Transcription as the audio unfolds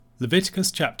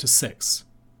Leviticus chapter 6.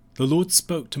 The Lord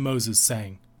spoke to Moses,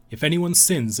 saying, If anyone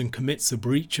sins and commits a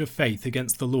breach of faith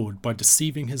against the Lord by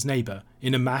deceiving his neighbour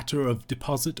in a matter of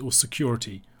deposit or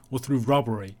security, or through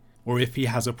robbery, or if he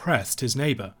has oppressed his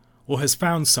neighbour, or has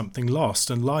found something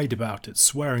lost and lied about it,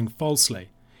 swearing falsely,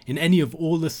 in any of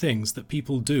all the things that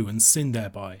people do and sin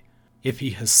thereby, if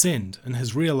he has sinned and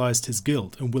has realized his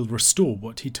guilt and will restore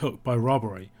what he took by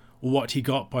robbery, or what he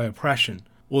got by oppression,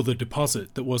 or the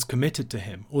deposit that was committed to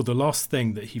him, or the lost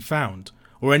thing that he found,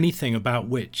 or anything about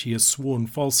which he has sworn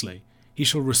falsely, he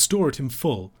shall restore it in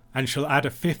full, and shall add a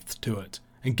fifth to it,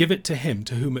 and give it to him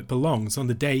to whom it belongs on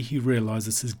the day he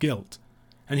realizes his guilt.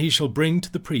 And he shall bring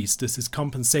to the priest as his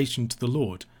compensation to the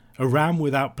Lord a ram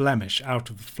without blemish out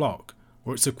of the flock,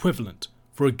 or its equivalent,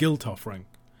 for a guilt offering.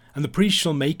 And the priest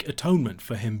shall make atonement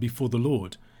for him before the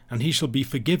Lord, and he shall be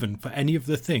forgiven for any of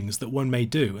the things that one may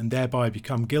do and thereby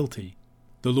become guilty.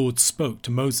 The Lord spoke to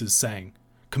Moses, saying,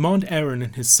 Command Aaron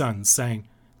and his sons, saying,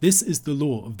 This is the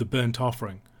law of the burnt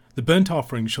offering. The burnt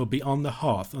offering shall be on the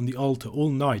hearth on the altar all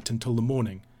night until the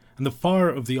morning, and the fire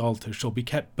of the altar shall be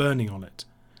kept burning on it.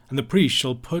 And the priest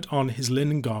shall put on his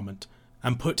linen garment,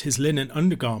 and put his linen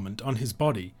undergarment on his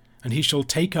body, and he shall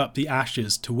take up the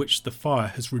ashes to which the fire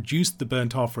has reduced the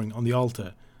burnt offering on the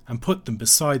altar, and put them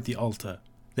beside the altar.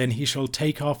 Then he shall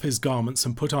take off his garments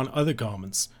and put on other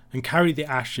garments, and carry the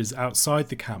ashes outside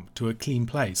the camp to a clean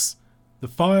place. The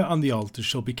fire on the altar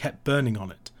shall be kept burning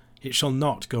on it, it shall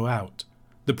not go out.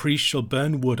 The priest shall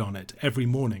burn wood on it every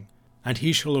morning, and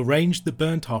he shall arrange the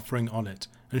burnt offering on it,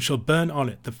 and shall burn on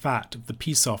it the fat of the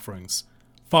peace offerings.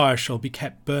 Fire shall be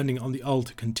kept burning on the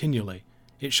altar continually,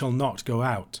 it shall not go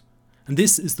out. And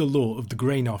this is the law of the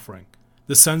grain offering.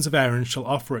 The sons of Aaron shall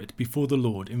offer it before the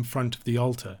Lord in front of the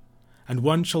altar. And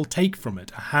one shall take from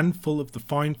it a handful of the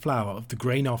fine flour of the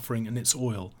grain offering and its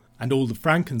oil, and all the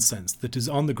frankincense that is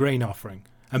on the grain offering,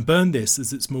 and burn this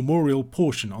as its memorial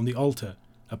portion on the altar,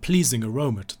 a pleasing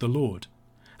aroma to the Lord.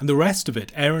 And the rest of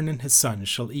it Aaron and his sons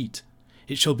shall eat.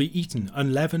 It shall be eaten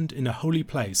unleavened in a holy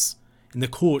place. In the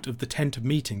court of the tent of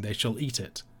meeting they shall eat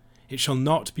it. It shall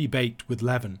not be baked with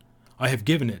leaven. I have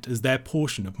given it as their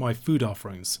portion of my food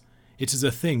offerings. It is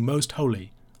a thing most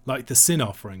holy, like the sin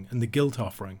offering and the guilt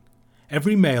offering.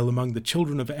 Every male among the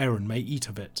children of Aaron may eat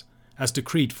of it, as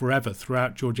decreed forever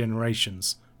throughout your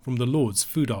generations, from the Lord's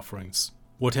food offerings.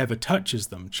 Whatever touches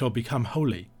them shall become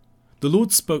holy. The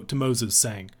Lord spoke to Moses,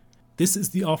 saying, This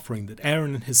is the offering that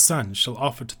Aaron and his sons shall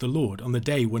offer to the Lord on the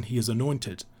day when he is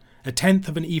anointed, 1/10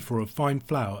 of an ephah of fine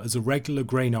flour as a regular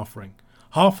grain offering,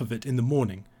 half of it in the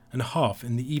morning, and half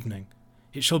in the evening.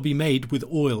 It shall be made with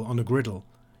oil on a griddle.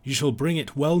 You shall bring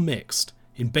it well mixed,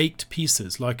 in baked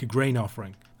pieces like a grain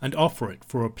offering, and offer it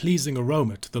for a pleasing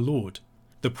aroma to the Lord.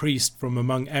 The priest from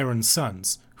among Aaron's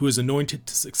sons, who is anointed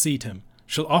to succeed him,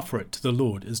 shall offer it to the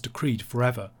Lord as decreed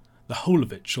forever. The whole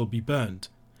of it shall be burned.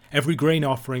 Every grain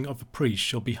offering of a priest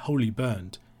shall be wholly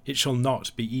burned. It shall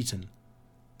not be eaten.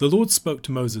 The Lord spoke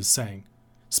to Moses, saying,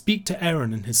 Speak to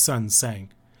Aaron and his sons, saying,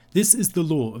 This is the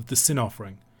law of the sin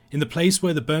offering. In the place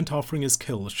where the burnt offering is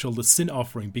killed shall the sin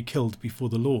offering be killed before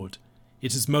the Lord.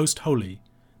 It is most holy.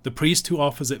 The priest who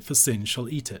offers it for sin shall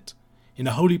eat it. In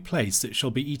a holy place it shall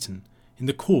be eaten, in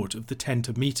the court of the tent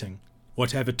of meeting.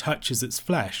 Whatever touches its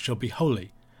flesh shall be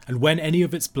holy, and when any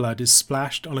of its blood is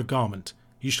splashed on a garment,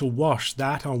 you shall wash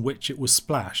that on which it was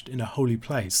splashed in a holy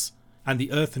place. And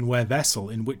the earthenware vessel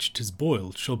in which it is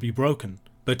boiled shall be broken.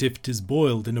 But if it is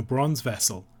boiled in a bronze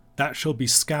vessel, that shall be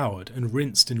scoured and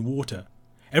rinsed in water.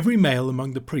 Every male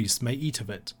among the priests may eat of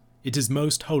it. It is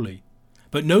most holy.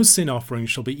 But no sin offering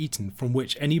shall be eaten from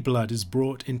which any blood is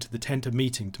brought into the tent of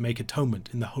meeting to make atonement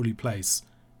in the holy place.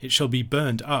 It shall be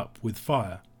burned up with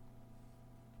fire.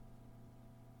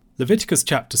 Leviticus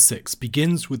chapter 6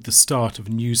 begins with the start of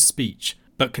a new speech,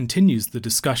 but continues the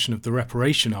discussion of the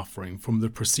reparation offering from the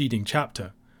preceding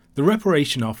chapter. The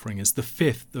reparation offering is the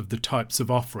fifth of the types of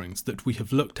offerings that we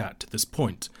have looked at to this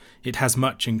point. It has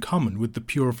much in common with the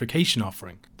purification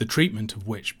offering, the treatment of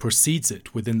which precedes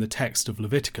it within the text of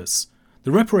Leviticus.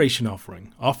 The reparation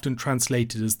offering, often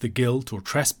translated as the guilt or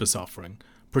trespass offering,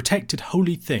 protected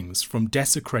holy things from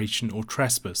desecration or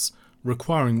trespass,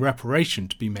 requiring reparation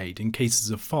to be made in cases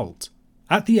of fault.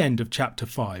 At the end of chapter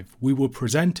 5, we were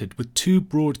presented with two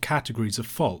broad categories of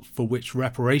fault for which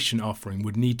reparation offering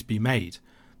would need to be made.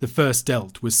 The first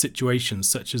dealt with situations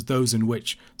such as those in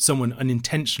which someone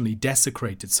unintentionally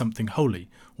desecrated something holy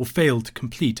or failed to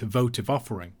complete a votive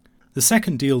offering. The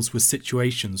second deals with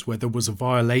situations where there was a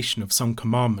violation of some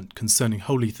commandment concerning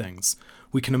holy things.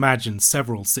 We can imagine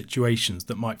several situations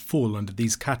that might fall under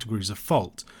these categories of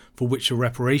fault for which a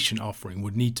reparation offering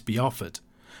would need to be offered.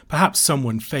 Perhaps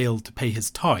someone failed to pay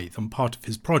his tithe on part of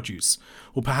his produce,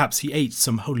 or perhaps he ate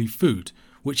some holy food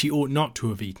which he ought not to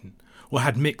have eaten, or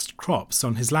had mixed crops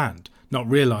on his land, not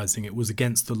realizing it was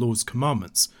against the Lord's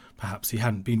commandments. Perhaps he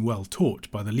hadn't been well taught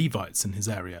by the Levites in his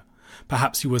area.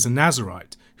 Perhaps he was a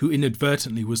Nazirite who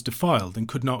inadvertently was defiled and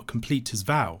could not complete his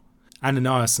vow.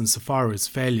 Ananias and Sapphira's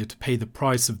failure to pay the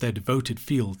price of their devoted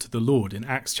field to the Lord in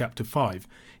Acts chapter 5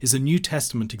 is a New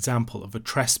Testament example of a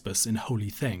trespass in holy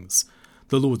things.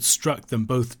 The Lord struck them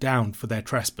both down for their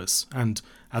trespass, and,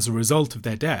 as a result of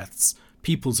their deaths,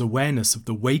 people's awareness of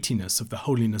the weightiness of the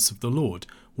holiness of the Lord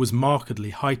was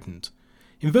markedly heightened.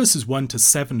 In verses 1 to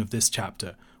 7 of this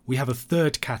chapter, we have a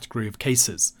third category of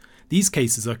cases. These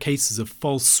cases are cases of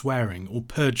false swearing or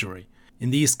perjury. In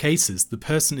these cases, the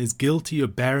person is guilty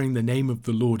of bearing the name of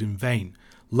the Lord in vain,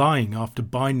 lying after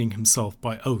binding himself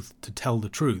by oath to tell the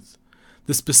truth.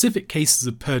 The specific cases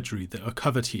of perjury that are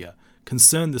covered here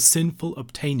concern the sinful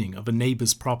obtaining of a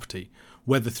neighbour's property,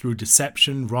 whether through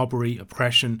deception, robbery,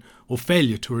 oppression, or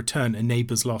failure to return a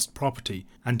neighbour's lost property,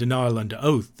 and denial under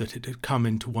oath that it had come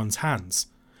into one's hands.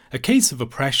 A case of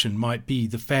oppression might be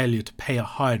the failure to pay a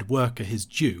hired worker his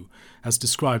due, as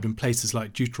described in places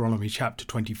like Deuteronomy chapter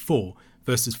 24,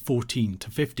 verses 14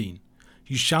 to 15.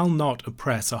 You shall not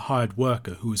oppress a hired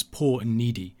worker who is poor and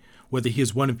needy, whether he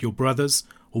is one of your brothers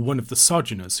or one of the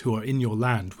sojourners who are in your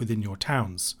land within your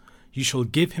towns. You shall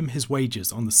give him his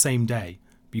wages on the same day,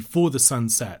 before the sun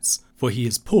sets, for he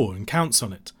is poor and counts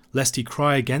on it, lest he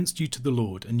cry against you to the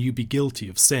Lord and you be guilty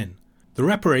of sin. The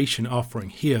reparation offering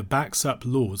here backs up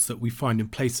laws that we find in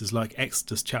places like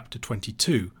Exodus chapter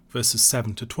 22, verses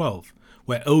 7 to 12,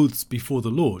 where oaths before the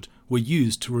Lord were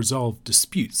used to resolve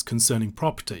disputes concerning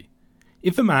property.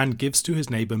 If a man gives to his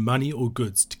neighbour money or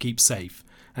goods to keep safe,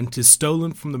 and it is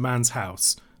stolen from the man's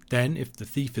house, then if the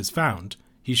thief is found,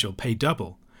 he shall pay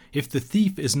double. If the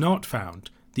thief is not found,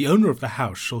 the owner of the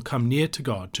house shall come near to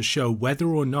God to show whether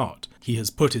or not he has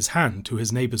put his hand to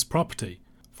his neighbour's property.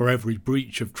 For every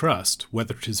breach of trust,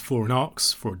 whether it is for an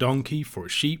ox, for a donkey, for a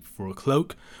sheep, for a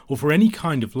cloak, or for any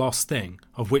kind of lost thing,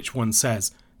 of which one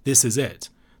says, "This is it,"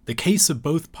 the case of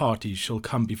both parties shall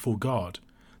come before God.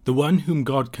 The one whom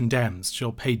God condemns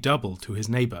shall pay double to his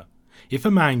neighbour. If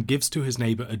a man gives to his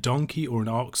neighbour a donkey or an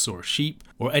ox or a sheep,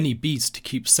 or any beast to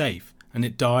keep safe, and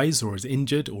it dies or is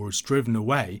injured or is driven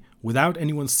away, without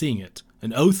anyone seeing it,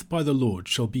 an oath by the Lord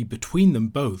shall be between them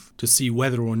both to see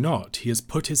whether or not he has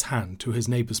put his hand to his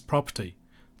neighbour's property.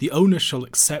 The owner shall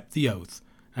accept the oath,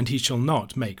 and he shall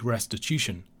not make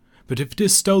restitution. But if it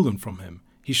is stolen from him,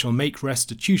 he shall make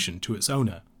restitution to its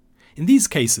owner. In these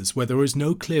cases where there is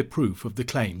no clear proof of the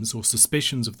claims or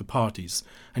suspicions of the parties,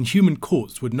 and human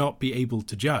courts would not be able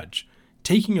to judge,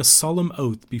 taking a solemn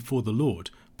oath before the Lord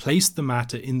placed the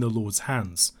matter in the Lord's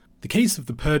hands. The case of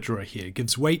the perjurer here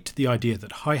gives weight to the idea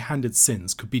that high-handed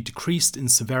sins could be decreased in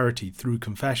severity through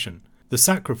confession. The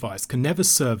sacrifice can never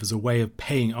serve as a way of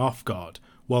paying off God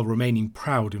while remaining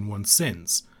proud in one's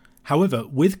sins. However,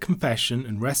 with confession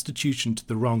and restitution to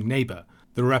the wronged neighbour,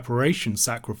 the reparation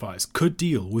sacrifice could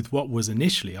deal with what was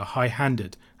initially a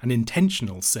high-handed and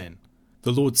intentional sin.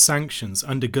 The Lord's sanctions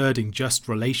undergirding just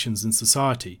relations in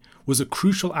society was a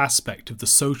crucial aspect of the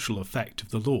social effect of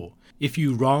the law. If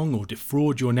you wrong or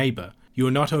defraud your neighbour, you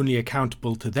are not only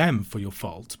accountable to them for your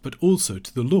fault, but also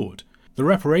to the Lord. The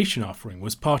reparation offering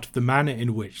was part of the manner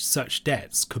in which such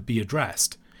debts could be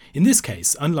addressed. In this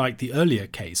case, unlike the earlier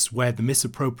case where the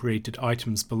misappropriated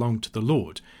items belonged to the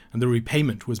Lord and the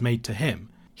repayment was made to him,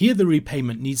 here the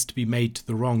repayment needs to be made to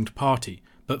the wronged party,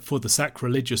 but for the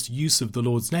sacrilegious use of the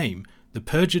Lord's name, the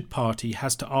perjured party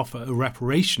has to offer a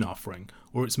reparation offering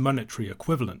or its monetary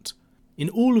equivalent. In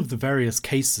all of the various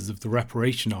cases of the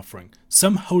reparation offering,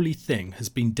 some holy thing has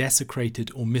been desecrated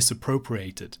or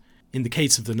misappropriated. In the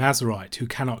case of the Nazirite who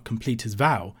cannot complete his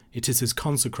vow, it is his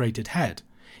consecrated head.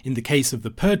 In the case of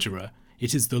the perjurer,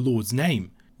 it is the Lord's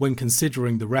name. When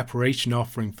considering the reparation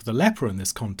offering for the leper in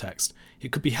this context,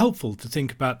 it could be helpful to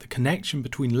think about the connection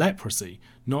between leprosy,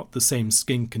 not the same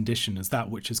skin condition as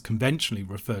that which is conventionally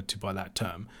referred to by that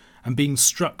term, and being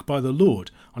struck by the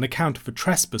Lord on account of a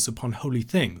trespass upon holy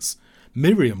things.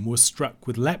 Miriam was struck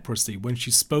with leprosy when she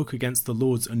spoke against the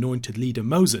Lord's anointed leader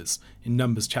Moses in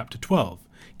Numbers chapter 12.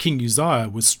 King Uzziah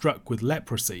was struck with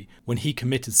leprosy when he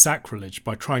committed sacrilege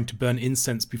by trying to burn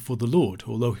incense before the Lord,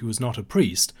 although he was not a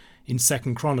priest, in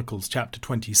 2 Chronicles chapter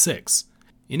 26.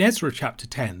 In Ezra chapter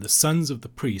 10, the sons of the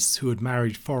priests who had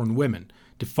married foreign women,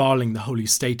 defiling the holy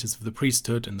status of the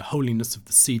priesthood and the holiness of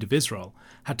the seed of Israel,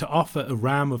 had to offer a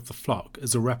ram of the flock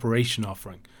as a reparation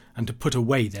offering and to put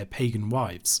away their pagan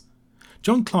wives.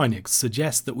 John Kleinig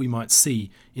suggests that we might see,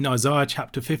 in Isaiah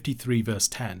chapter 53 verse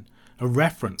 10, a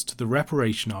reference to the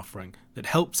reparation offering that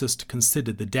helps us to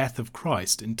consider the death of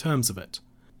Christ in terms of it.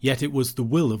 Yet it was the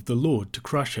will of the Lord to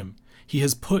crush him. He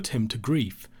has put him to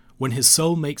grief. When his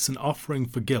soul makes an offering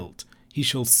for guilt, he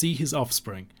shall see his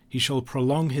offspring, he shall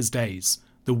prolong his days,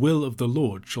 the will of the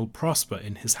Lord shall prosper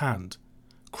in his hand.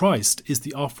 Christ is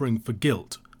the offering for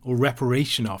guilt, or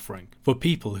reparation offering, for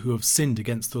people who have sinned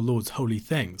against the Lord's holy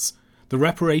things. The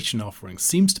reparation offering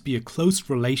seems to be a close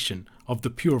relation of the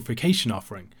purification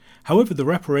offering. However, the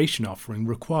reparation offering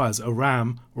requires a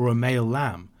ram or a male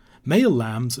lamb. Male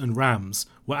lambs and rams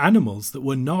were animals that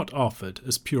were not offered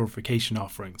as purification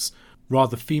offerings.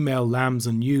 Rather, female lambs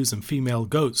and ewes and female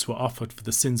goats were offered for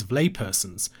the sins of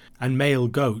laypersons, and male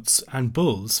goats and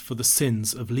bulls for the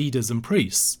sins of leaders and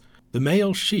priests. The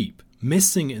male sheep,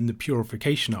 missing in the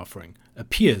purification offering,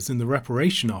 appears in the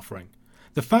reparation offering.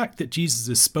 The fact that Jesus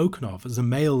is spoken of as a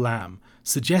male lamb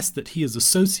suggests that he is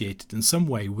associated in some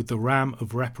way with the ram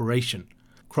of reparation.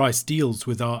 Christ deals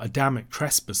with our Adamic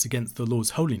trespass against the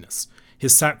Lord's holiness.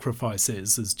 His sacrifice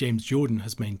is, as James Jordan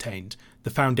has maintained, the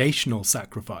foundational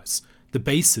sacrifice, the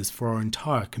basis for our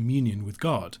entire communion with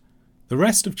God. The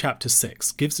rest of chapter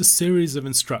 6 gives a series of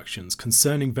instructions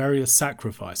concerning various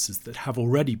sacrifices that have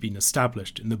already been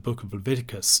established in the book of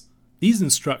Leviticus. These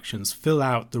instructions fill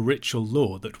out the ritual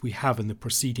law that we have in the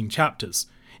preceding chapters.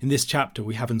 In this chapter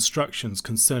we have instructions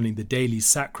concerning the daily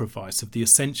sacrifice of the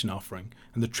ascension offering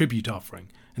and the tribute offering,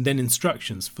 and then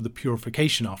instructions for the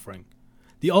purification offering.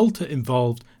 The altar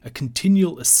involved a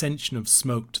continual ascension of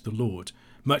smoke to the Lord,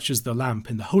 much as the lamp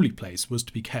in the holy place was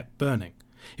to be kept burning.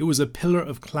 It was a pillar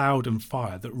of cloud and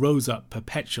fire that rose up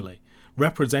perpetually,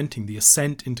 representing the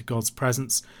ascent into God's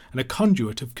presence and a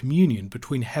conduit of communion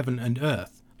between heaven and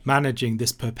earth. Managing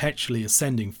this perpetually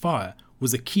ascending fire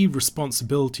was a key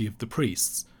responsibility of the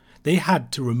priests. They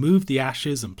had to remove the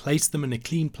ashes and place them in a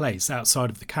clean place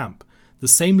outside of the camp, the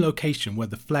same location where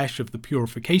the flesh of the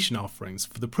purification offerings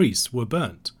for the priests were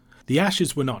burnt. The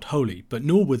ashes were not holy, but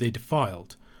nor were they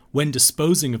defiled. When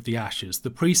disposing of the ashes,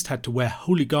 the priest had to wear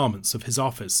holy garments of his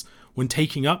office when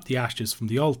taking up the ashes from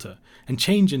the altar, and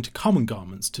change into common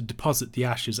garments to deposit the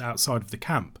ashes outside of the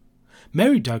camp.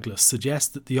 Mary Douglas suggests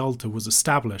that the altar was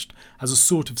established as a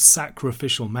sort of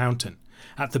sacrificial mountain.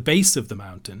 At the base of the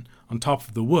mountain, on top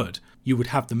of the wood, you would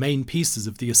have the main pieces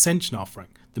of the ascension offering,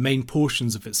 the main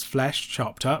portions of its flesh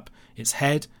chopped up, its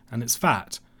head, and its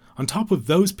fat. On top of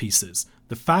those pieces,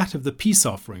 the fat of the peace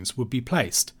offerings would be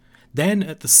placed. Then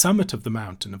at the summit of the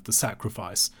mountain of the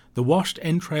sacrifice, the washed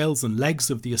entrails and legs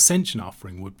of the ascension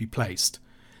offering would be placed.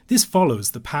 This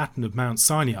follows the pattern of Mount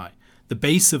Sinai. The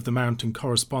base of the mountain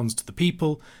corresponds to the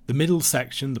people, the middle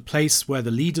section the place where the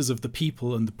leaders of the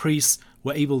people and the priests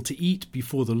were able to eat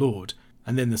before the Lord,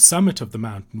 and then the summit of the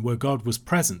mountain where God was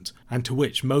present and to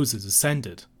which Moses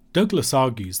ascended. Douglas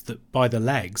argues that by the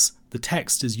legs, the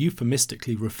text is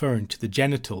euphemistically referring to the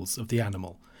genitals of the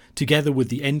animal. Together with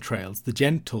the entrails, the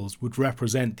genitals would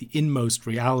represent the inmost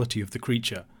reality of the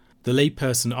creature. The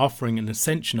layperson offering an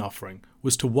ascension offering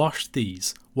was to wash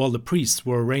these, while the priests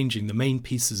were arranging the main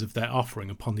pieces of their offering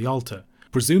upon the altar,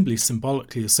 presumably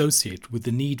symbolically associated with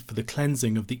the need for the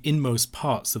cleansing of the inmost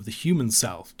parts of the human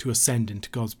self to ascend into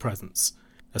God's presence.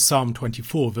 As Psalm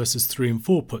 24 verses 3 and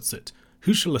 4 puts it,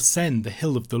 "Who shall ascend the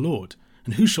hill of the Lord?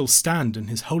 And who shall stand in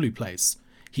his holy place?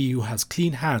 He who has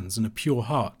clean hands and a pure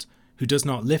heart, who does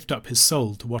not lift up his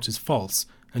soul to what is false,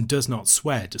 and does not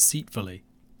swear deceitfully."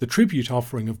 The tribute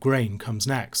offering of grain comes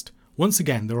next. Once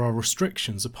again there are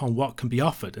restrictions upon what can be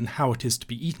offered and how it is to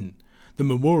be eaten. The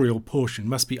memorial portion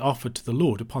must be offered to the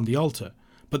Lord upon the altar,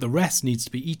 but the rest needs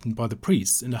to be eaten by the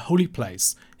priests in a holy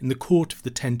place in the court of the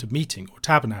tent of meeting or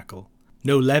tabernacle.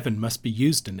 No leaven must be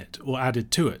used in it or added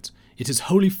to it. It is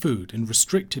holy food and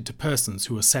restricted to persons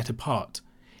who are set apart.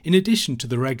 In addition to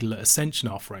the regular ascension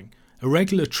offering, a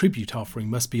regular tribute offering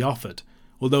must be offered,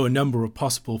 although a number of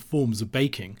possible forms of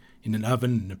baking, in an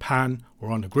oven, in a pan,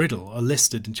 or on a griddle, are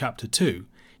listed in chapter 2.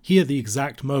 Here the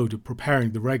exact mode of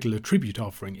preparing the regular tribute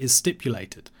offering is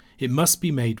stipulated. It must be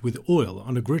made with oil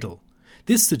on a griddle.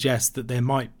 This suggests that there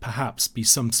might perhaps be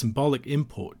some symbolic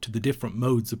import to the different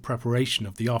modes of preparation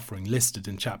of the offering listed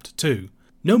in chapter 2.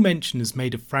 No mention is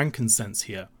made of frankincense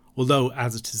here, although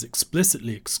as it is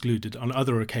explicitly excluded on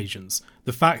other occasions,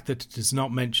 the fact that it is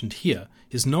not mentioned here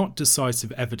is not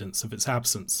decisive evidence of its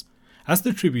absence. As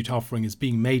the tribute offering is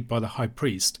being made by the high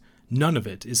priest, none of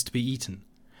it is to be eaten.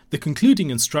 The concluding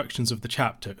instructions of the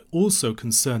chapter also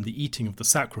concern the eating of the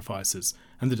sacrifices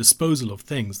and the disposal of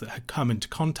things that had come into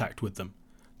contact with them.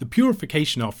 The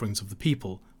purification offerings of the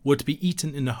people were to be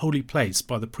eaten in a holy place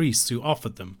by the priests who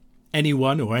offered them.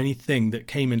 Anyone or anything that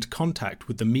came into contact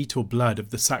with the meat or blood of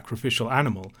the sacrificial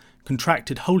animal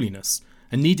contracted holiness,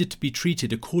 and needed to be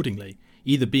treated accordingly,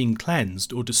 either being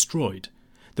cleansed or destroyed.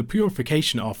 The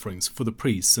purification offerings for the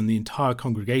priests and the entire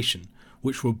congregation,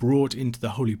 which were brought into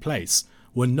the holy place,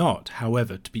 were not,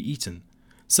 however, to be eaten.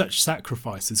 Such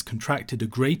sacrifices contracted a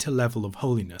greater level of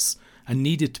holiness and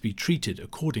needed to be treated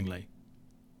accordingly.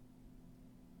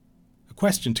 A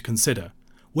question to consider: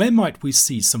 where might we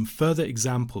see some further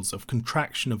examples of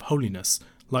contraction of holiness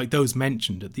like those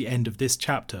mentioned at the end of this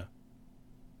chapter?